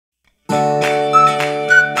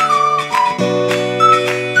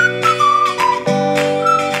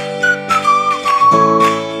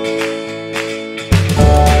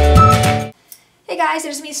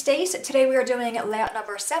Today we are doing layout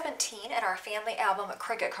number 17 in our family album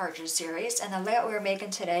Cricut cartridge series, and the layout we are making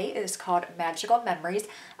today is called Magical Memories.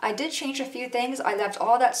 I did change a few things. I left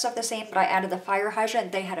all that stuff the same, but I added the fire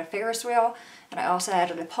hydrant. They had a Ferris wheel, and I also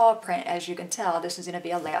added a paw print. As you can tell, this is going to be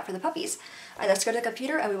a layout for the puppies. All right, let's go to the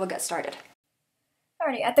computer and we will get started.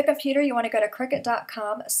 Alrighty, at the computer you want to go to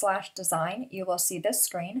cricut.com/design. You will see this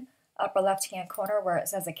screen, upper left hand corner where it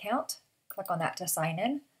says account. Click on that to sign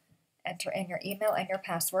in. Enter in your email and your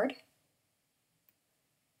password.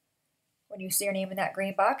 When you see your name in that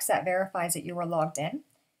green box, that verifies that you were logged in.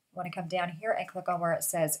 You want to come down here and click on where it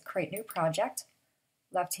says Create New Project.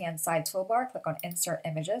 Left-hand side toolbar, click on Insert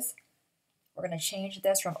Images. We're going to change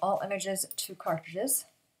this from all images to cartridges.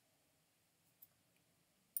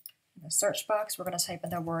 In the search box, we're going to type in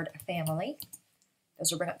the word family.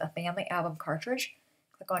 This will bring up the family album cartridge.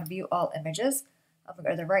 Click on View All Images. I'm going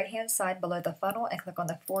to go to the right-hand side below the funnel and click on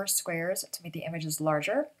the 4 squares to make the images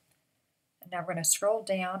larger. And now we're going to scroll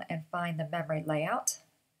down and find the memory layout.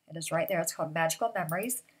 It is right there. It's called Magical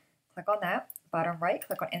Memories. Click on that. Bottom right,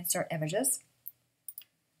 click on Insert Images.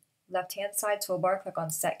 Left-hand side toolbar, click on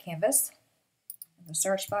Set Canvas. In the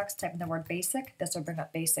search box, type in the word Basic. This will bring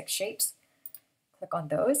up basic shapes. Click on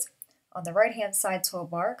those. On the right-hand side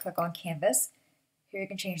toolbar, click on Canvas. Here you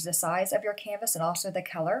can change the size of your canvas and also the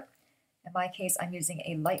color. In my case, I'm using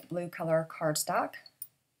a light blue color cardstock.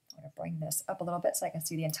 I'm going to bring this up a little bit so I can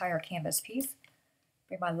see the entire canvas piece.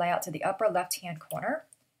 Bring my layout to the upper left-hand corner.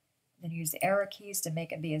 Then use the arrow keys to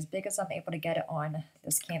make it be as big as I'm able to get it on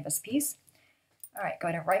this canvas piece. All right, go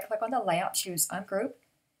ahead and right-click on the layout, choose Ungroup.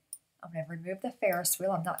 I'm going to remove the Ferris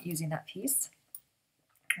wheel. I'm not using that piece.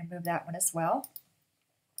 Remove that one as well.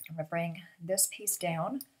 I'm going to bring this piece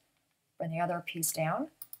down, bring the other piece down.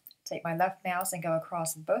 Take my left mouse and go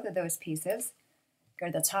across both of those pieces. Go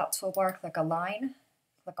to the top toolbar, click Align,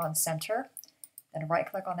 click on Center, then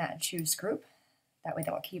right-click on that and choose Group. That way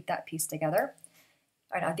that will keep that piece together.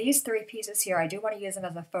 All right, now these 3 pieces here, I do want to use them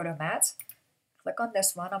as a photo mat. Click on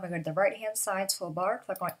this one. I'm going to go to the right-hand side toolbar,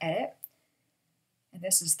 click on Edit, and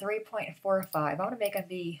this is 3.45. I want to make them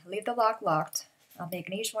leave the lock locked. I'm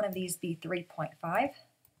making each one of these be 3.5.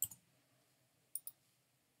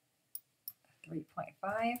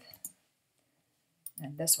 3.5,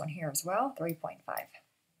 and this one here as well, 3.5. All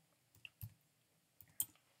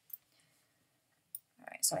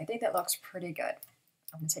right, so I think that looks pretty good.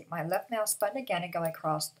 I'm going to take my left mouse button again and go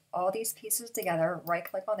across all these pieces together,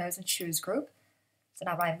 right-click on those and choose Group. So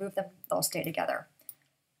now when I move them, they'll stay together.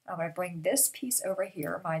 I'm going to bring this piece over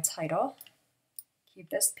here, my title, keep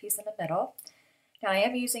this piece in the middle. Now I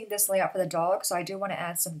am using this layout for the dog, so I do want to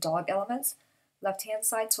add some dog elements. Left-hand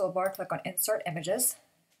side toolbar, click on Insert Images.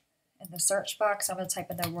 In the search box, I'm going to type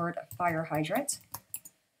in the word fire hydrant.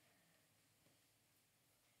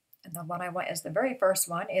 And the one I want is the very first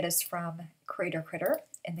one. It is from Critter,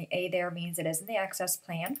 and the A there means it is in the access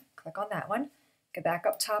plan. Click on that one. Go back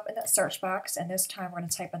up top in that search box, and this time we're going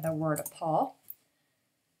to type in the word paw.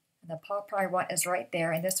 And the paw print I want is right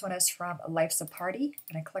there, and this one is from Life's a Party.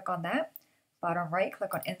 I'm going to click on that. Bottom right,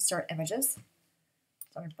 click on Insert Images.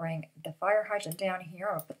 So I'm going to bring the fire hydrant down here.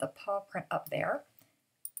 I'll put the paw print up there.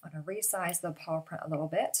 I'm going to resize the paw print a little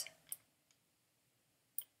bit.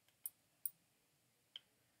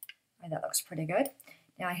 And that looks pretty good.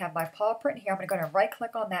 Now I have my paw print here. I'm going to go and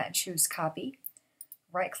right-click on that and choose Copy.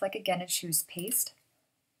 Right-click again and choose Paste.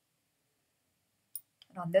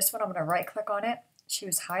 And on this one, I'm going to right-click on it,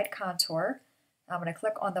 choose Hide Contour. I'm going to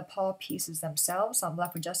click on the paw pieces themselves, so I'm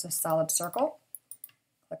left with just a solid circle.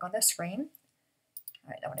 Click on the screen. All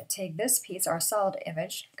right, I'm going to take this piece, our solid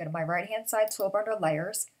image, go to my right-hand side toolbar under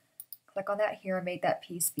Layers, click on that here and make that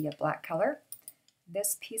piece be a black color.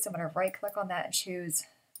 This piece, I'm going to right-click on that and choose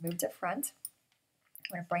Move to Front.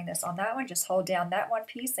 I'm going to bring this on that one. Just hold down that one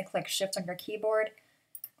piece and click Shift on your keyboard.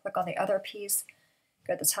 Click on the other piece.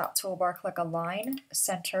 Go to the top toolbar, click Align,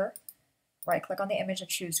 Center. Right-click on the image and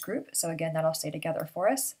choose Group. So again, that'll stay together for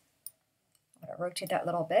us. I'm going to rotate that a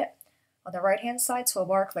little bit. On the right-hand side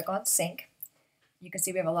toolbar, click on Sync. You can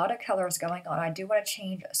see we have a lot of colors going on. I do want to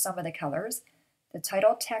change some of the colors. The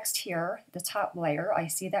title text here, the top layer, I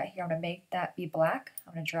see that here. I'm going to make that be black.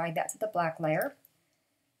 I'm going to drag that to the black layer.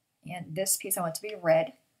 And this piece I want to be red.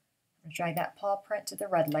 I'm going to drag that paw print to the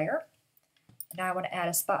red layer. Now I want to add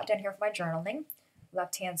a spot down here for my journaling.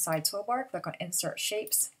 Left-hand side toolbar, click on Insert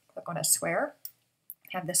Shapes, click on a square.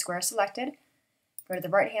 Have the square selected. Go to the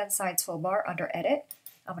right-hand side toolbar under Edit.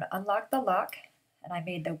 I'm going to unlock the lock. And I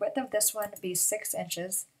made the width of this one be 6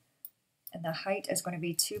 inches, and the height is going to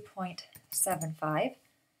be 2.75,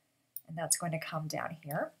 and that's going to come down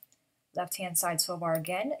here. Left-hand side toolbar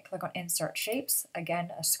again, click on Insert Shapes,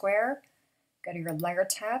 again a square, Go to your layer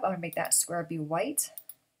tab. I'm going to make that square be white.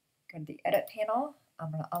 Go to the edit panel.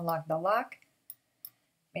 I'm going to unlock the lock.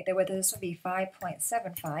 Make the width of this one be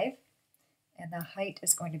 5.75. And the height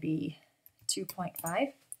is going to be 2.5.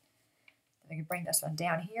 Then I can bring this one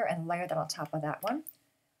down here and layer that on top of that one.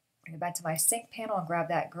 Bring it back to my sync panel and grab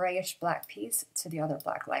that grayish black piece to the other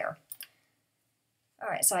black layer.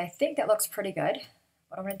 Alright, so I think that looks pretty good.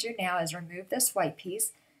 What I'm going to do now is remove this white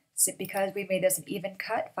piece. So because we made this an even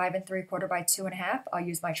cut, 5 3/4 by 2.5, I'll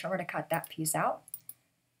use my trimmer to cut that piece out.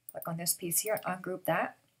 Click on this piece here and ungroup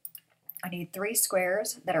that. I need 3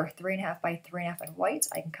 squares that are 3.5 by 3.5 in white.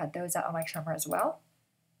 I can cut those out on my trimmer as well.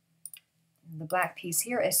 And the black piece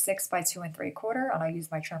here is 6 by 2 3/4, and I'll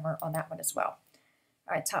use my trimmer on that one as well.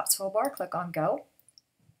 Alright, top toolbar, click on Go.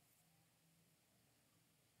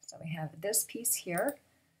 So we have this piece here,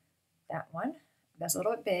 that one. That's a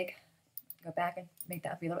little bit big. Go back and make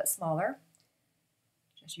that be a little bit smaller.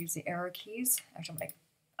 Just use the arrow keys. Actually, I'm going to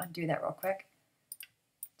undo that real quick.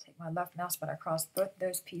 Take my left mouse button across both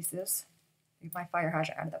those pieces. Move my fire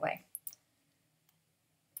hydrant out of the way.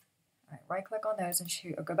 All right, right click on those and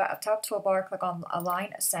choose, go back up top toolbar, click on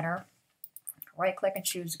Align Center. Right click and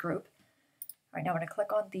choose Group. All right, now I'm going to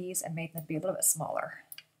click on these and make them be a little bit smaller.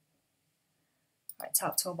 All right,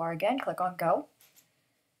 top toolbar again, click on Go. All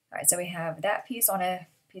right, so we have that piece on a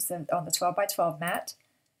on the 12 by 12 mat.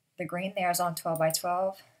 The green there is on 12 by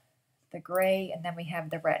 12. The gray, and then we have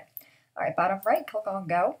the red. All right, bottom right, click on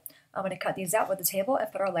Go. I'm going to cut these out with the table and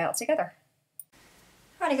put our layout together.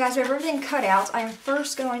 Alrighty guys, we have everything cut out. I'm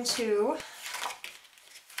first going to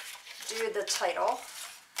do the title.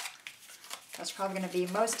 That's probably going to be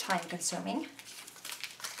most time consuming.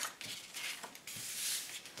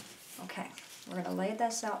 Okay, we're going to lay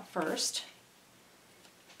this out first.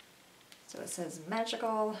 So it says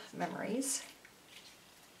Magical Memories.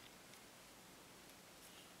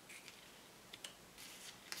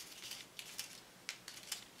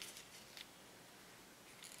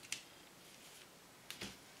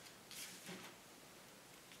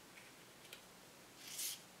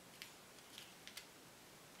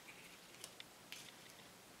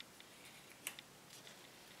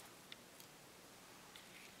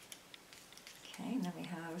 Okay, and then we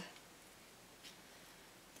have,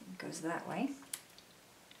 it goes that way.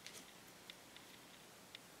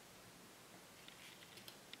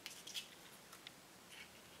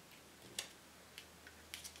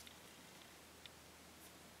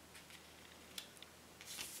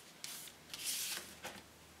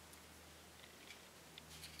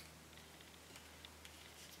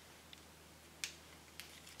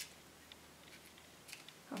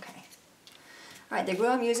 Alright, the glue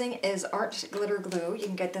I'm using is Art Glitter Glue. You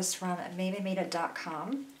can get this from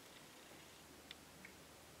mavenmade.com.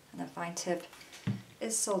 And the fine tip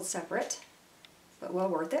is sold separate, but well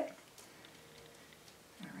worth it.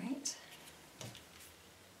 Alright.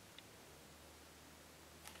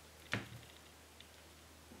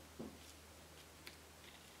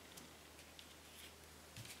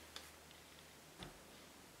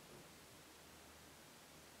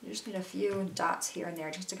 You just need a few dots here and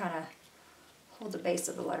there just to kind of hold the base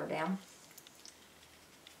of the letter down.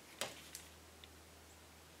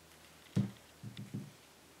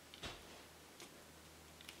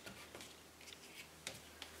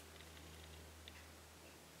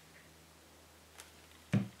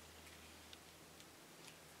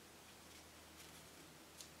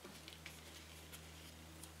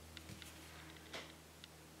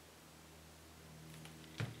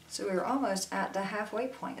 So we're almost at the halfway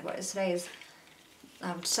point. What is today is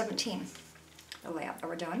 17. The layout that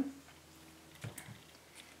we're doing.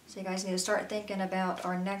 So you guys need to start thinking about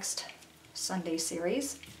our next Sunday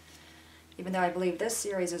series. Even though I believe this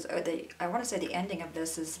series is, I want to say the ending of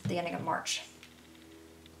this is the ending of March.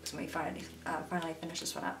 So we finally finish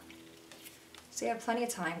this one up. So you have plenty of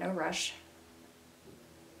time, no rush.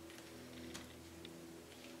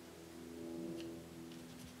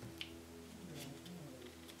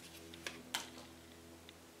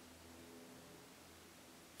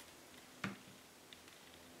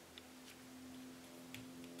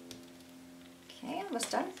 Okay, almost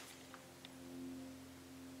done.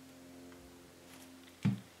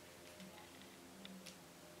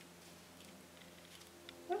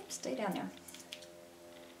 Oops, stay down there.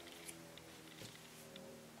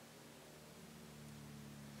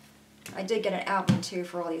 I did get an album too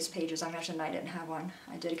for all these pages. I mentioned I didn't have one.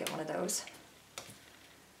 I did get one of those.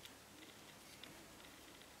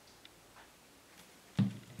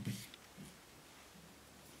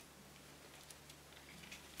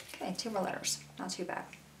 Okay, 2 more letters. Not too bad.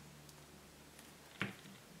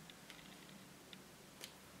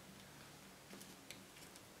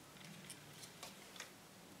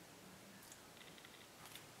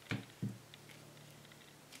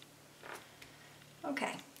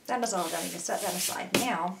 Okay, that is all done. You can set that aside.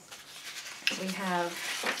 Now we have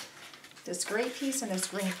this gray piece and this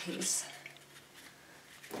green piece.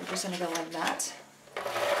 We're just going to go like that.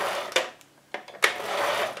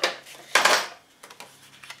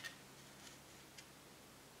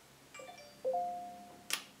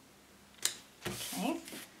 Okay,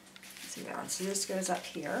 see that one. So this goes up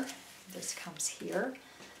here. This comes here.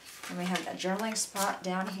 And we have that journaling spot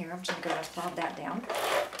down here. I'm just going to go and plop that down.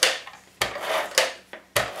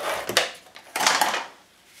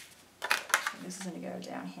 And this is going to go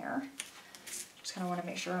down here. Just kind of want to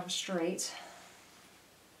make sure I'm straight.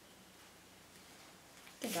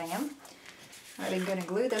 I think I am. All right, we can go ahead and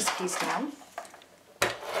glue this piece down.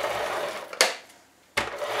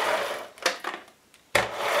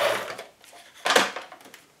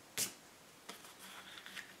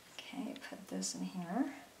 Okay, put this in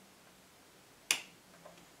here.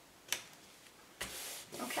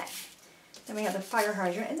 Okay, then we have the fire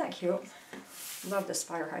hydrant. Isn't that cute? Love this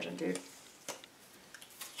fire hydrant, dude.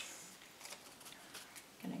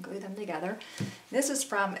 Gonna glue them together. This is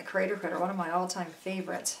from Cricut, one of my all-time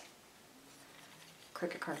favorite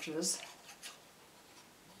Cricut cartridges.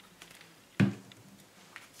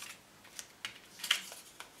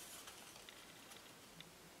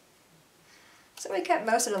 So we kept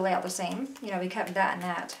most of the layout the same. You know, we kept that and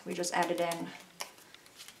that. We just added in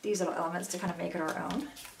these little elements to kind of make it our own.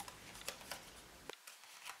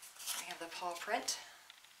 We have the paw print.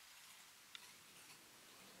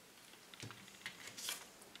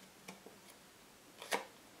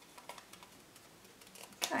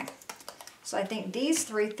 Okay, so I think these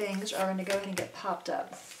three things are going to go ahead and get popped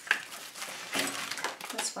up.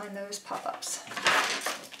 Let's find those pop-ups.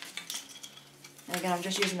 And again, I'm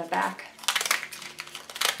just using the back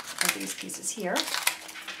of these pieces here.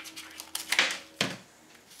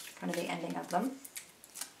 Kind of the ending of them.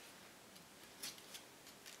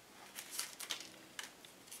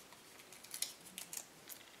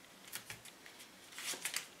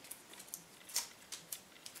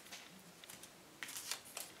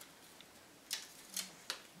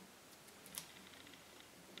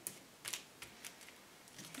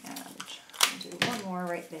 And I'll do one more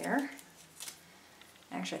right there.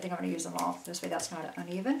 Actually, I think I'm going to use them all. This way that's not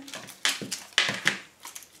uneven.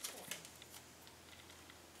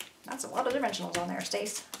 That's a lot of dimensionals on there,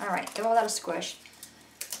 Stace. Alright, give all that a squish.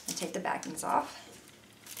 And take the backings off.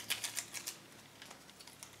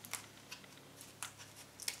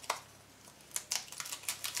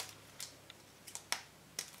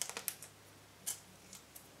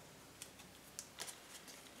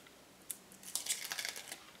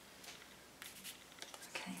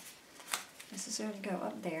 Okay, this is going to go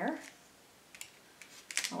up there.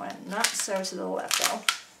 I want it not so to the left though.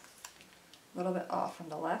 A little bit off from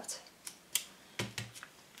the left.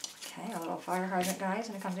 Okay, our little fire hydrant guy's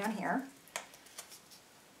going to come down here.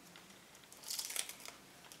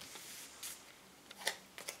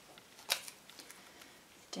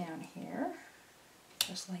 Down here,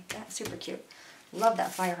 just like that. Super cute. Love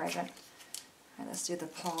that fire hydrant. All right, let's do the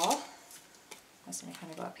paw. That's going to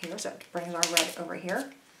kind of go up here, so it brings our red over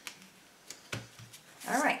here.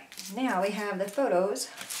 All right, now we have the photos.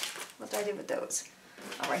 What did I do with those?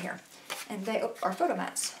 Oh, right here. And they are photo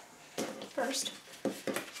mats. First,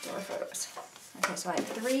 there are photos. Okay, so I have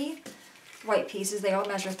 3 white pieces. They all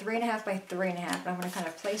measure 3.5 by 3.5. I'm going to kind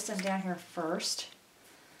of place them down here first.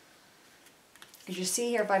 As you see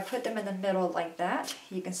here, if I put them in the middle like that,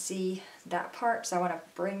 you can see that part. So I want to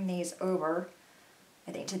bring these over,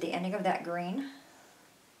 I think, to the ending of that green.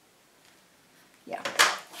 Yeah.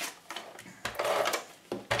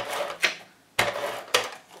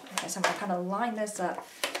 Okay, so I'm going to kind of line this up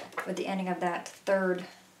with the ending of that third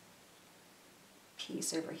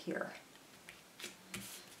piece over here.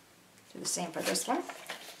 Do the same for this one.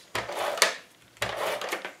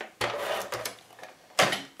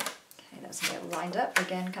 Okay, that's going to get lined up.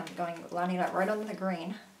 Again, lining up right on the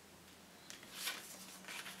green.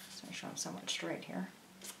 Just make sure I'm somewhat straight here.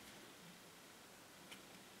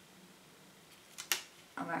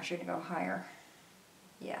 I'm actually going to go higher.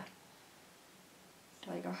 Yeah.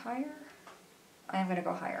 Do I go higher? I am going to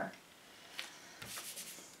go higher.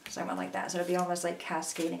 So I went like that. So it'll be almost like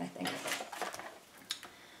cascading, I think.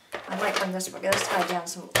 I might bring this guy down.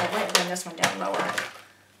 So I might bring this one down lower.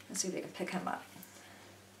 Let's see if we can pick him up.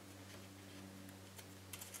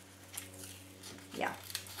 Yeah.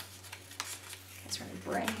 Okay, so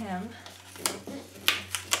we're going to bring him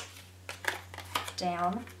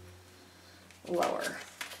down lower.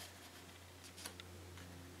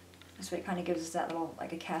 This way it kind of gives us that little,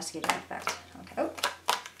 like a cascading effect. Okay, oh,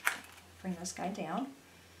 bring this guy down.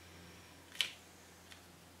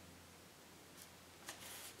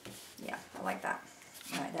 like that.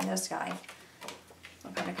 All right, then this guy,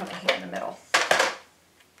 I'm going to come in here in the middle.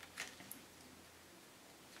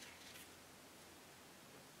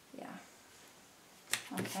 Yeah.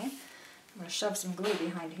 Okay, I'm going to shove some glue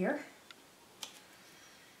behind here.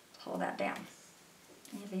 Hold that down.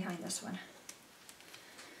 And behind this one.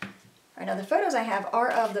 All right, now the photos I have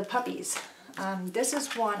are of the puppies. This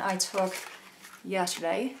is one I took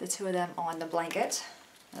yesterday, the two of them on the blanket.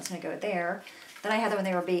 That's going to go there. Then I had them when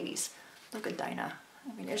they were babies. Look at Dinah.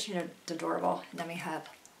 I mean, isn't she adorable? And then we have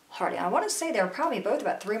Hardy. I want to say they're probably both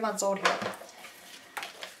about 3 months old here.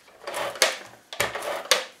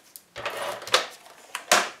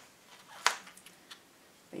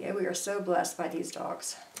 But yeah, we are so blessed by these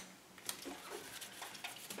dogs.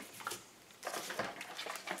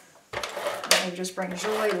 They just bring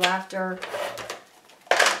joy, laughter.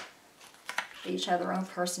 They each have their own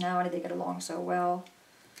personality. They get along so well.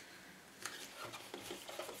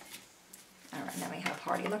 Alright, now we have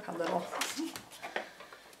Hardy. Look how little.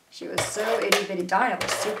 She was so itty bitty. Dinah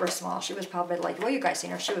was super small. She was probably like, well, you guys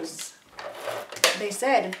seen her. She was, they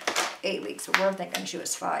said 8 weeks, but we're thinking she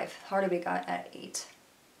was 5. Hardy we got at 8.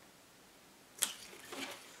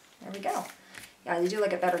 There we go. Yeah, they do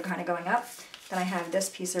look it better kind of going up. Then I have this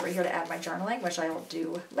piece over here to add my journaling, which I will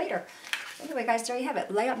do later. Anyway, guys, there you have it.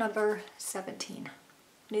 Layout number 17. What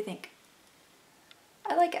do you think?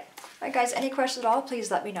 I like it. All right, guys, any questions at all, please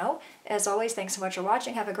let me know. As always, thanks so much for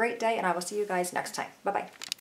watching. Have a great day, and I will see you guys next time. Bye-bye.